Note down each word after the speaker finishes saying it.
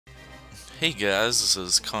Hey guys, this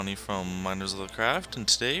is Connie from Miners of the Craft, and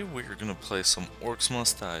today we're gonna play some Orcs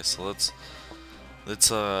Must Die. So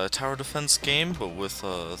it's a tower defense game, but with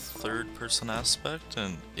a third-person aspect,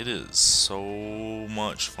 and it is so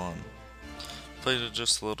much fun. Played it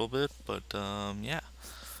just a little bit, but yeah,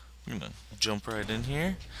 I'm gonna jump right in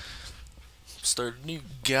here, start a new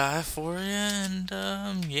guy for you, and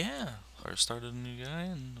yeah. I started a new guy,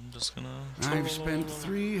 and I'm just gonna. I've spent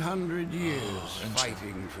 300 years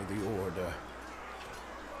fighting for the Order.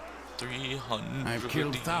 300. I've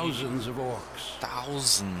killed thousands of orcs.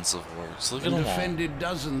 Thousands of orcs. Look at And them all. defended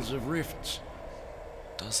dozens of rifts.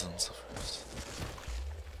 Dozens of rifts.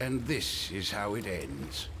 And this is how it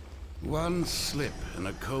ends. One slip and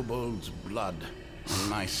a kobold's blood, and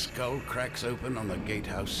my skull cracks open on the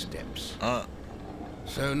gatehouse steps.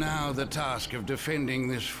 So now the task of defending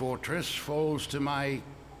this fortress falls to my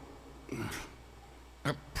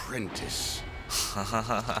apprentice.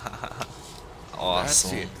 Awesome.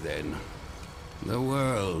 That's it then. The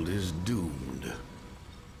world is doomed.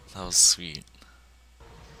 That was sweet.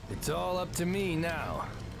 It's all up to me now.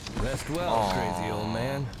 Rest well, crazy old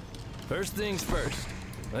man. First things first.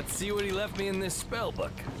 Let's see what he left me in this spell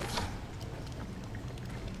book.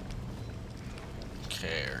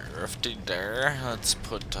 Okay, Rifty there. Let's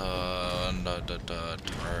put target.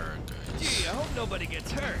 Gee, I hope nobody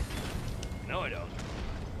gets hurt. No, I don't.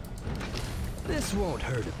 This won't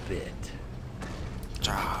hurt a bit.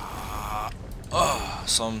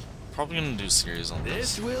 So I'm probably gonna do a series on this.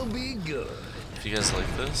 This will be good. If you guys like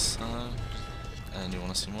this, and you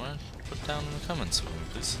want to see more, put down in the comments for me,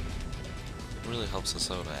 please. It really helps us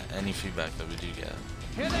out. Any feedback that we do get.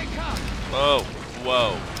 Here they come. Whoa,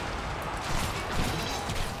 whoa.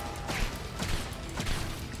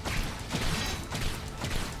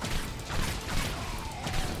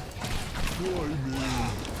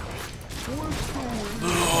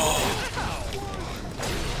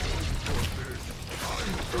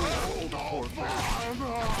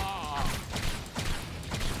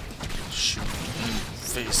 Shoot in the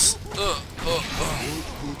face.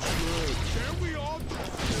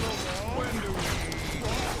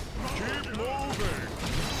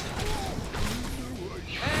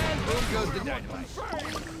 And boom goes the dynamite.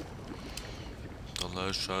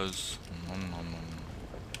 Delicious. Nom, nom, nom.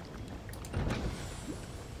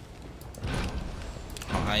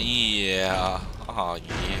 Ah, yeah. Oh,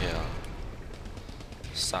 yeah.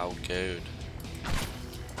 So good.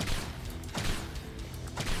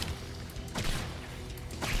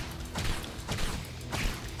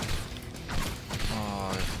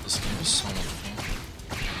 Oh, this game is so much fun.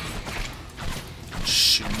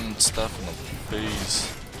 Shooting stuff in the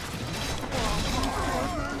face.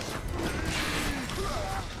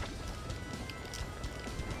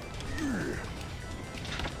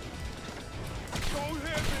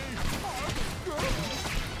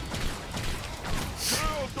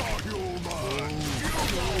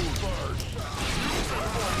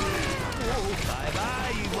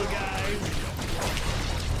 Bye-bye, evil guys.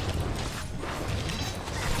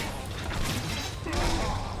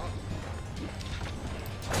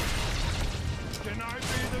 Can I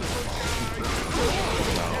be the good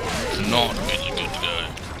guy? Not be the good guy.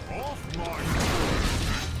 Off my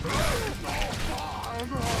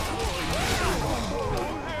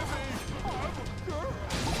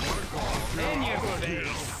In your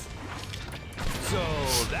face. So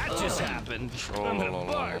that just happened. I'm gonna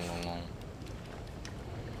barf.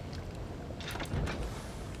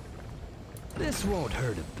 This won't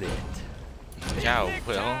hurt a bit. Yeah,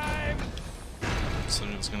 well. So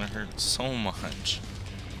it's gonna hurt so much.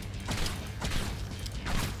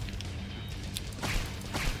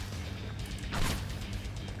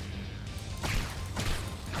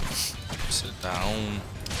 Sit down.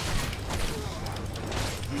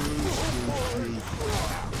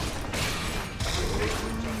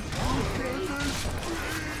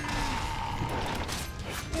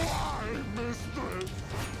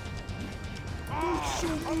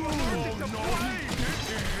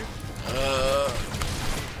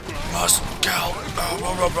 Must go.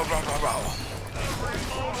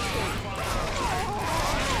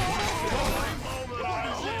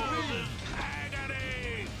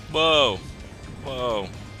 Whoa. Whoa.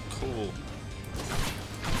 Cool.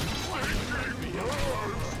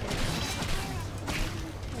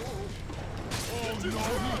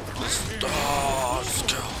 Let's go.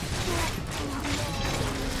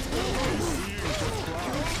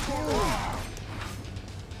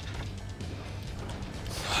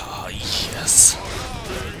 Ah, yes.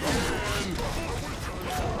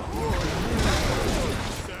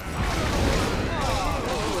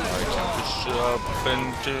 I can push up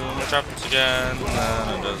into my traps again, and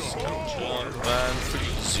I just catch up and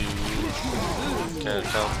freeze you. Get a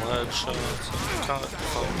couple headshots and cut the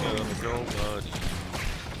fuck out of your body.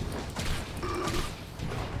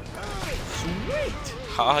 Sweet!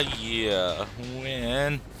 Ah yeah,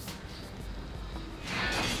 win.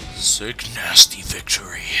 Sick nasty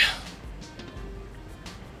victory.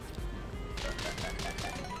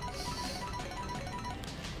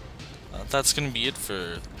 That's gonna be it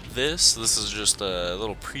for this. This is just a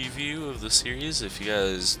little preview of the series. If you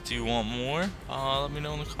guys do want more, let me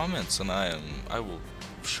know in the comments, and I will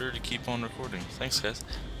sure to keep on recording. Thanks, guys.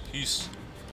 Peace.